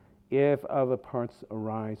practice, if other parts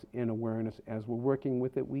arise in awareness as we're working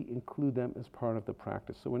with it, we include them as part of the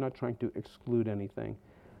practice. So we're not trying to exclude anything.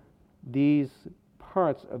 These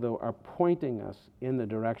parts, though, are pointing us in the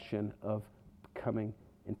direction of coming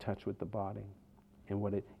in touch with the body and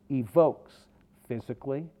what it evokes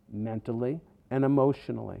physically, mentally, and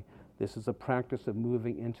emotionally. This is a practice of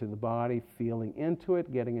moving into the body, feeling into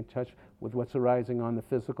it, getting in touch with what's arising on the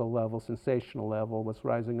physical level, sensational level, what's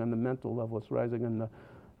rising on the mental level, what's rising on the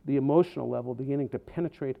emotional level, beginning to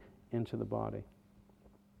penetrate into the body.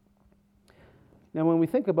 Now, when we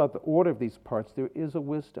think about the order of these parts, there is a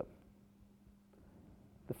wisdom.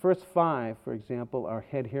 The first 5, for example, are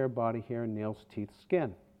head hair, body hair, nails, teeth,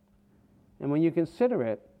 skin. And when you consider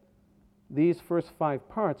it, these first 5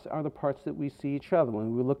 parts are the parts that we see each other.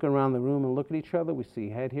 When we look around the room and look at each other, we see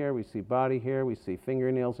head hair, we see body hair, we see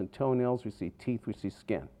fingernails and toenails, we see teeth, we see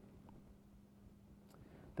skin.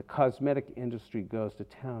 The cosmetic industry goes to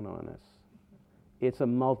town on us. It's a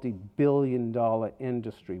multi-billion-dollar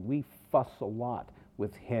industry. We fuss a lot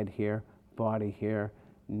with head hair, body hair,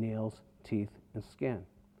 nails, teeth, and skin.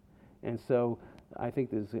 And so I think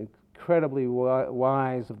this is incredibly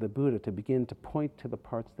wise of the Buddha to begin to point to the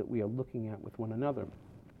parts that we are looking at with one another.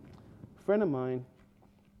 A friend of mine,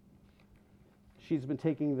 she's been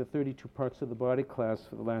taking the 32 parts of the body class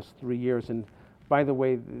for the last 3 years, and by the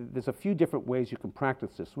way, there's a few different ways you can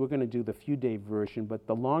practice this. We're going to do the few-day version, but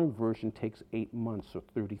the long version takes 8 months or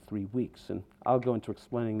 33 weeks, and I'll go into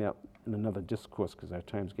explaining that in another discourse because our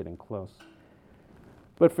time's getting close.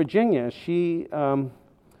 But Virginia, she's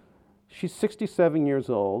 67 years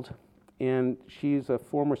old, and she's a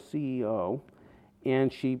former CEO,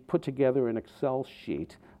 and she put together an Excel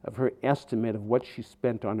sheet of her estimate of what she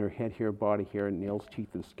spent on her head hair, body hair, nails,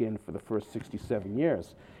 teeth, and skin for the first 67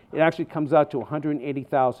 years. It actually comes out to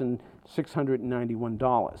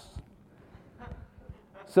 $180,691.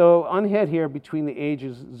 So on head hair, between the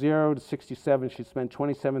ages 0 to 67, she spent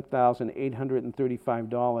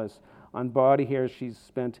 $27,835. On body hair, she's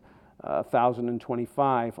spent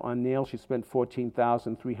 $1,025. On nails, she spent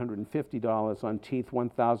 $14,350. On teeth,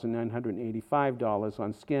 $1,985.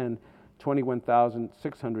 On skin,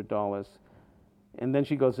 $21,600. And then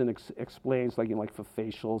she goes and explains, like for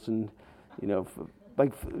facials and,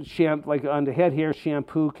 like on the head hair,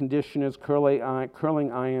 shampoo, conditioners,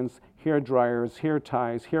 curling irons, hair dryers, hair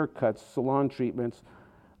ties, haircuts, salon treatments.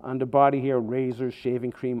 Under body hair, razors,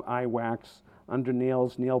 shaving cream, eye wax. Under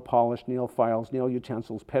nails, nail polish, nail files, nail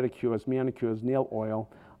utensils, pedicures, manicures, nail oil.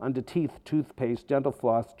 Under teeth, toothpaste, dental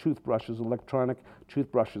floss, toothbrushes, electronic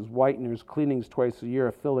toothbrushes, whiteners, cleanings twice a year,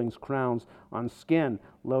 fillings, crowns. On skin,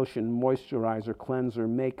 lotion, moisturizer, cleanser,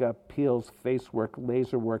 makeup, peels, face work,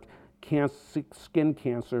 laser work, skin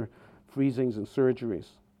cancer, freezings, and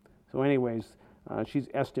surgeries. So anyways, she's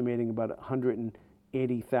estimating about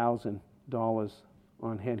 $180,000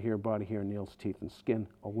 on head hair, body hair, nails, teeth, and skin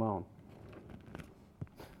alone.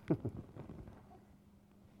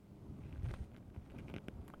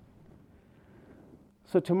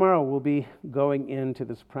 So tomorrow we'll be going into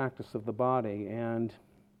this practice of the body, and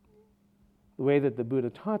the way that the Buddha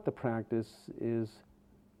taught the practice is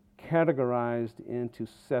categorized into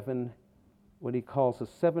 7, what he calls the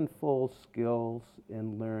 7-fold skills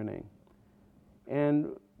in learning. And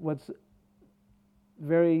what's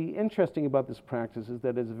very interesting about this practice is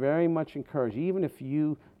that it's very much encouraged, even if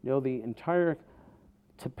you know the entire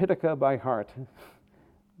Tipitaka by heart.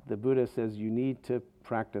 The Buddha says you need to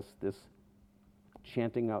practice this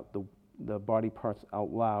chanting out the body parts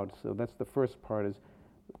out loud. So that's the first part, is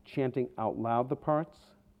chanting out loud the parts.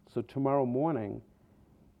 So tomorrow morning,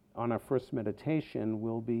 on our first meditation,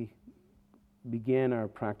 we'll begin our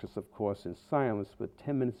practice, of course, in silence, but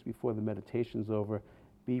 10 minutes before the meditation's over,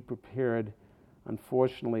 be prepared.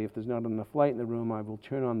 Unfortunately, if there's not enough light in the room, I will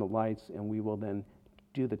turn on the lights and we will then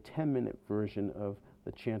do the 10-minute version of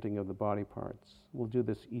the chanting of the body parts. We'll do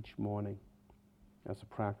this each morning as a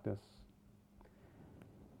practice.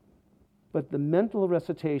 But the mental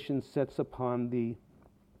recitation sets upon the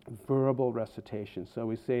verbal recitation. So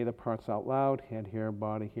we say the parts out loud: head, hair,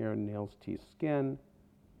 body, hair, nails, teeth, skin.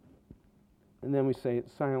 And then we say it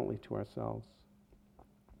silently to ourselves.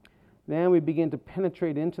 Then we begin to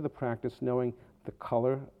penetrate into the practice, knowing the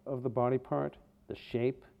color of the body part, the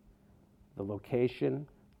shape, the location,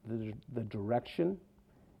 the direction,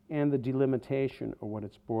 and the delimitation, or what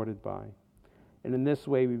it's bordered by. And in this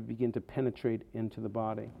way, we begin to penetrate into the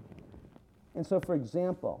body. And so, for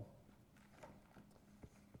example,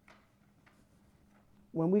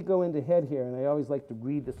 when we go into head hair, and I always like to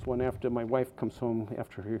read this one after my wife comes home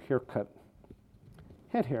after her haircut.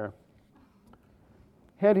 Head hair.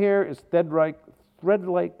 Head hair is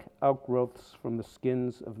thread-like outgrowths from the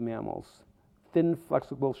skins of mammals, thin,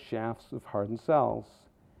 flexible shafts of hardened cells.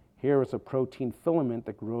 Hair is a protein filament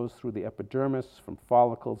that grows through the epidermis from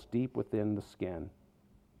follicles deep within the skin.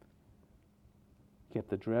 Get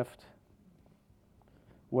the drift?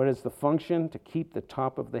 What is the function? To keep the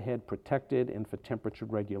top of the head protected and for temperature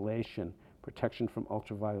regulation, protection from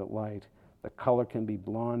ultraviolet light. The color can be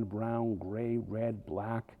blonde, brown, gray, red,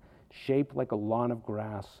 black, shaped like a lawn of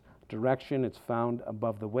grass. Direction, it's found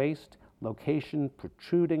above the waist. Location,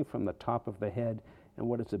 protruding from the top of the head. And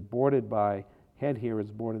what is it bordered by? Head here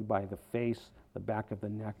is bordered by the face, the back of the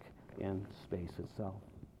neck, and space itself.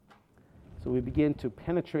 So we begin to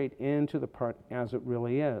penetrate into the part as it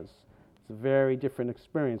really is. It's a very different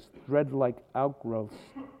experience. Thread-like outgrowths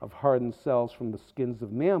of hardened cells from the skins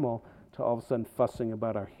of mammal to all of a sudden fussing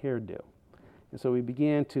about our hairdo. And so we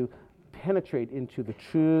began to penetrate into the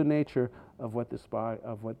true nature of what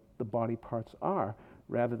the body parts are,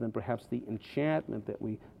 rather than perhaps the enchantment that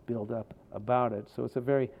we build up about it. So it's a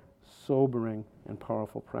very sobering and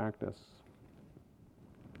powerful practice.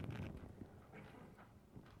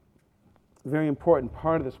 A very important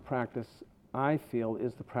part of this practice, I feel,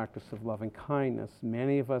 is the practice of loving kindness.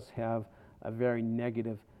 Many of us have a very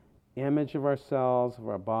negative image of ourselves, of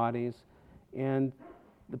our bodies, and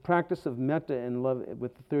the practice of metta and love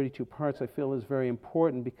with the 32 parts, I feel, is very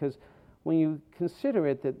important, because when you consider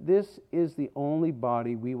it, that this is the only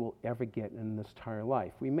body we will ever get in this entire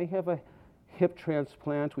life. We may have a hip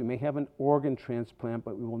transplant, we may have an organ transplant,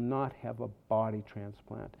 but we will not have a body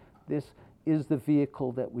transplant. This is the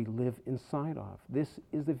vehicle that we live inside of. This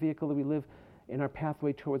is the vehicle that we live in our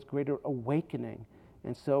pathway towards greater awakening.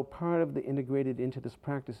 And so part of the integrated into this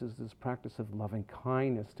practice is this practice of loving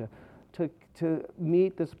kindness, to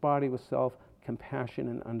meet this body with self-compassion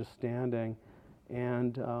and understanding,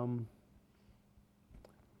 and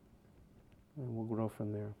we'll grow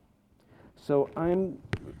from there. So I'm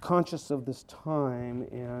conscious of this time,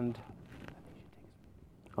 and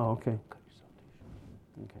okay.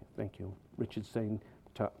 Okay, thank you. Richard's saying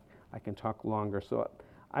I can talk longer, so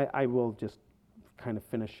I will just kind of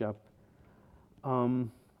finish up.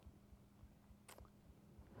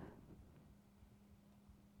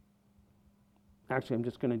 Actually, I'm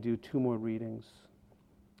just going to do 2 more readings,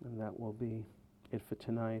 and that will be it for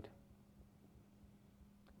tonight.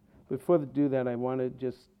 Before I do that, I want to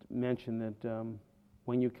just mention that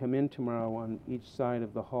when you come in tomorrow, on each side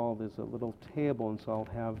of the hall, there's a little table, and so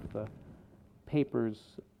I'll have the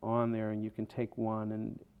papers on there, and you can take one,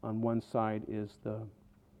 and on one side is the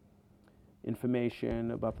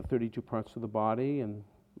information about the 32 parts of the body, and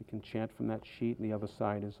we can chant from that sheet, and the other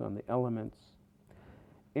side is on the elements.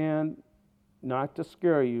 And not to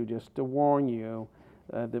scare you, just to warn you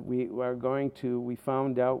that we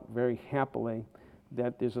found out very happily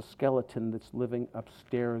that there's a skeleton that's living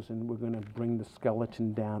upstairs, and we're going to bring the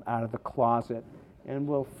skeleton down out of the closet, and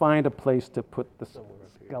we'll find a place to put the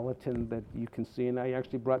skeleton that you can see. And I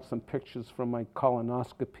actually brought some pictures from my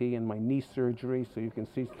colonoscopy and my knee surgery, so you can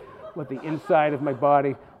see what the inside of my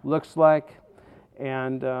body looks like.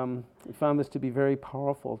 And I found this to be very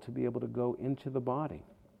powerful, to be able to go into the body.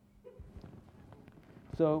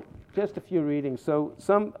 So just a few readings. So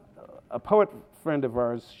a poet friend of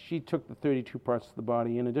ours, she took the 32 parts of the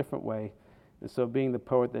body in a different way. And so being the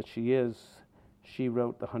poet that she is, she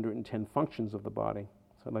wrote the 110 functions of the body.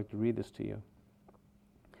 So I'd like to read this to you.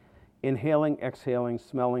 Inhaling, exhaling,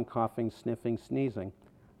 smelling, coughing, sniffing, sneezing,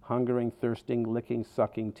 hungering, thirsting, licking,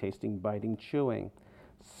 sucking, tasting, biting, chewing,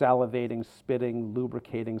 salivating, spitting,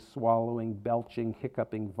 lubricating, swallowing, belching,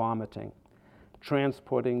 hiccuping, vomiting,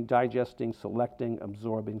 transporting, digesting, selecting,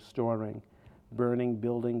 absorbing, storing, burning,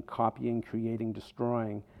 building, copying, creating,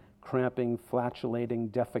 destroying, cramping, flatulating,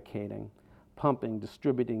 defecating, pumping,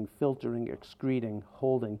 distributing, filtering, excreting,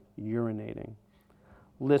 holding, urinating,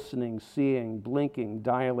 listening, seeing, blinking,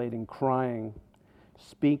 dilating, crying,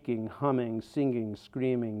 speaking, humming, singing,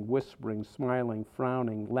 screaming, whispering, smiling,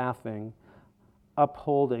 frowning, laughing,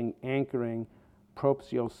 upholding, anchoring,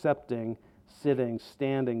 propriocepting, sitting,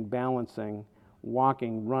 standing, balancing,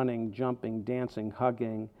 walking, running, jumping, dancing,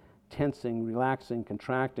 hugging, tensing, relaxing,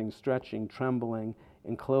 contracting, stretching, trembling,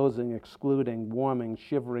 enclosing, excluding, warming,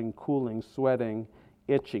 shivering, cooling, sweating,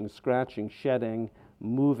 itching, scratching, shedding,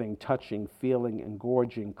 moving, touching, feeling,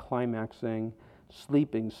 engorging, climaxing,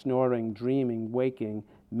 sleeping, snoring, dreaming, waking,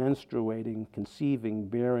 menstruating, conceiving,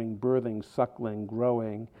 bearing, birthing, suckling,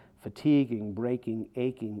 growing, fatiguing, breaking,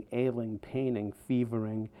 aching, ailing, paining,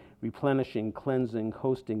 fevering, replenishing, cleansing,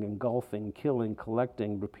 hosting, engulfing, killing,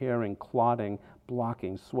 collecting, repairing, clotting,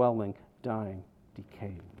 blocking, swelling, dying,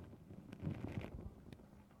 decaying.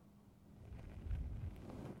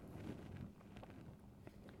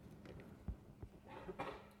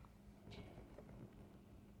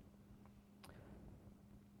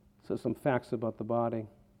 So some facts about the body.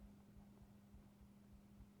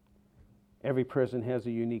 Every person has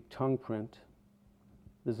a unique tongue print.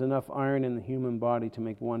 There's enough iron in the human body to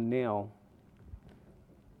make one nail.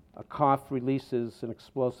 A cough releases an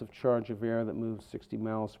explosive charge of air that moves 60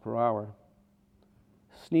 miles per hour.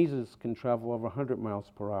 Sneezes can travel over 100 miles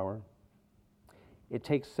per hour. It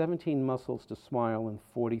takes 17 muscles to smile and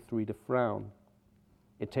 43 to frown.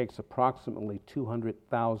 It takes approximately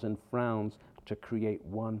 200,000 frowns to create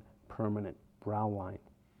one permanent brow line.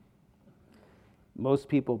 Most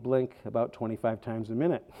people blink about 25 times a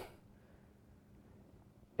minute.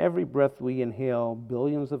 Every breath we inhale,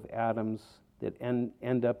 billions of atoms that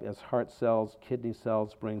end up as heart cells, kidney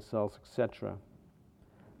cells, brain cells, etc.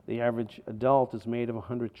 The average adult is made of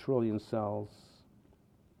 100 trillion cells.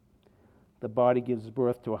 The body gives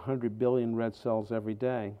birth to 100 billion red cells every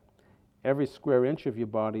day. Every square inch of your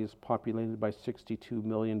body is populated by 62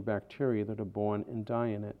 million bacteria that are born and die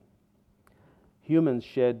in it. Humans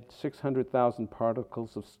shed 600,000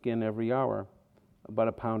 particles of skin every hour, about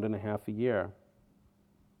 1.5 pounds a year.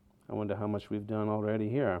 I wonder how much we've done already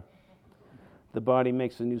here. The body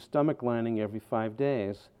makes a new stomach lining every 5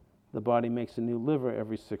 days. The body makes a new liver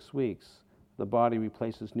every 6 weeks. The body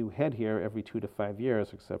replaces new head hair every 2 to 5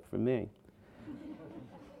 years, except for me.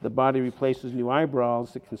 The body replaces new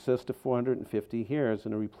eyebrows that consist of 450 hairs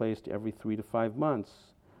and are replaced every 3 to 5 months.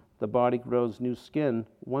 The body grows new skin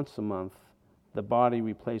once a month. The body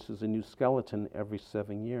replaces a new skeleton every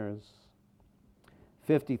 7 years.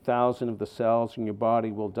 50,000 of the cells in your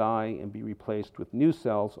body will die and be replaced with new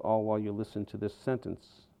cells, all while you listen to this sentence.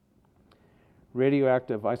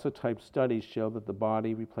 Radioactive isotope studies show that the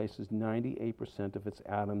body replaces 98% of its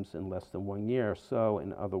atoms in less than 1 year. So,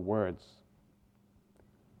 in other words,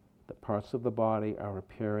 the parts of the body are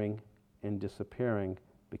appearing and disappearing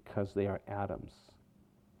because they are atoms.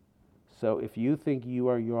 So if you think you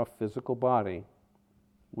are your physical body,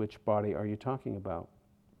 which body are you talking about?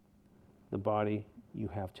 The body you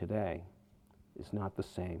have today is not the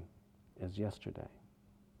same as yesterday.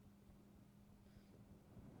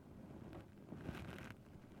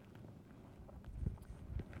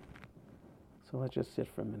 So let's just sit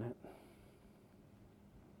for a minute.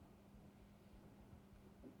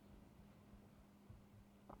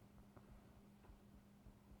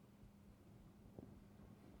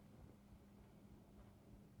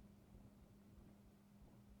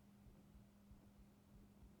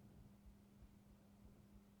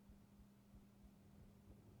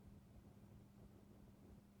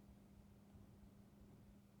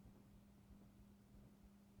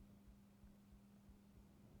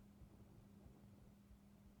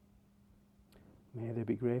 May there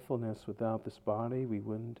be gratefulness. Without this body, we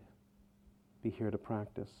wouldn't be here to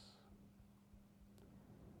practice.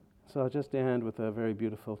 So I'll just end with a very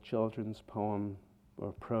beautiful children's poem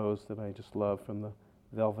or prose that I just love from The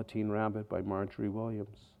Velveteen Rabbit by Marjorie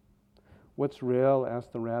Williams. What's real?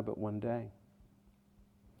 Asked the rabbit one day.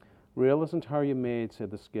 Real isn't how you're made, said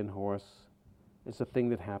the skin horse. It's a thing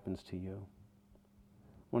that happens to you.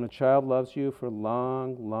 When a child loves you for a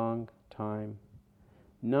long, long time,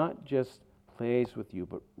 not just plays with you,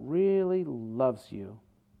 but really loves you,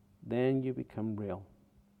 then you become real.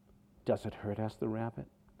 Does it hurt? Asked the rabbit.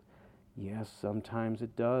 Yes, sometimes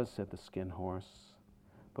it does, said the skin horse.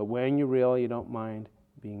 But when you're real, you don't mind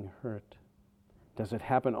being hurt. Does it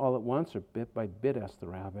happen all at once or bit by bit? Asked the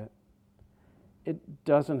rabbit. It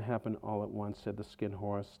doesn't happen all at once, said the skin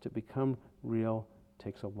horse. To become real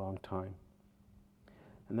takes a long time.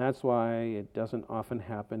 And that's why it doesn't often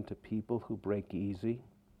happen to people who break easy,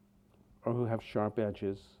 or who have sharp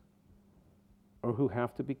edges, or who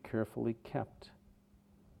have to be carefully kept.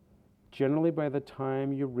 Generally, by the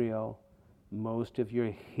time you're real, most of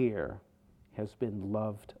your hair has been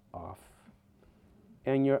loved off,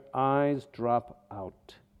 and your eyes drop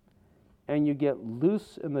out, and you get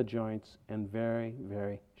loose in the joints and very,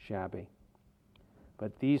 very shabby.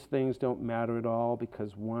 But these things don't matter at all,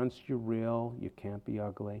 because once you're real, you can't be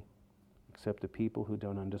ugly, except to people who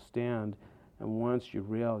don't understand. And once you're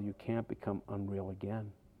real, you can't become unreal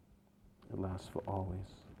again. It lasts for always.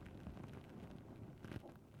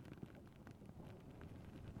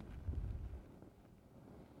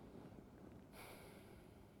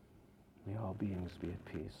 May all beings be at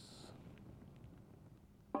peace.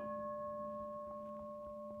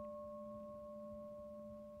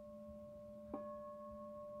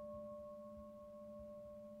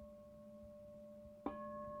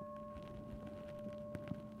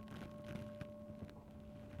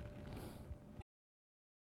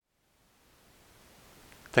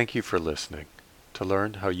 Thank you for listening. To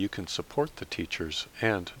learn how you can support the teachers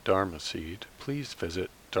and Dharma Seed, please visit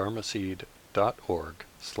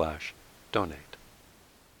dharmaseed.org/donate.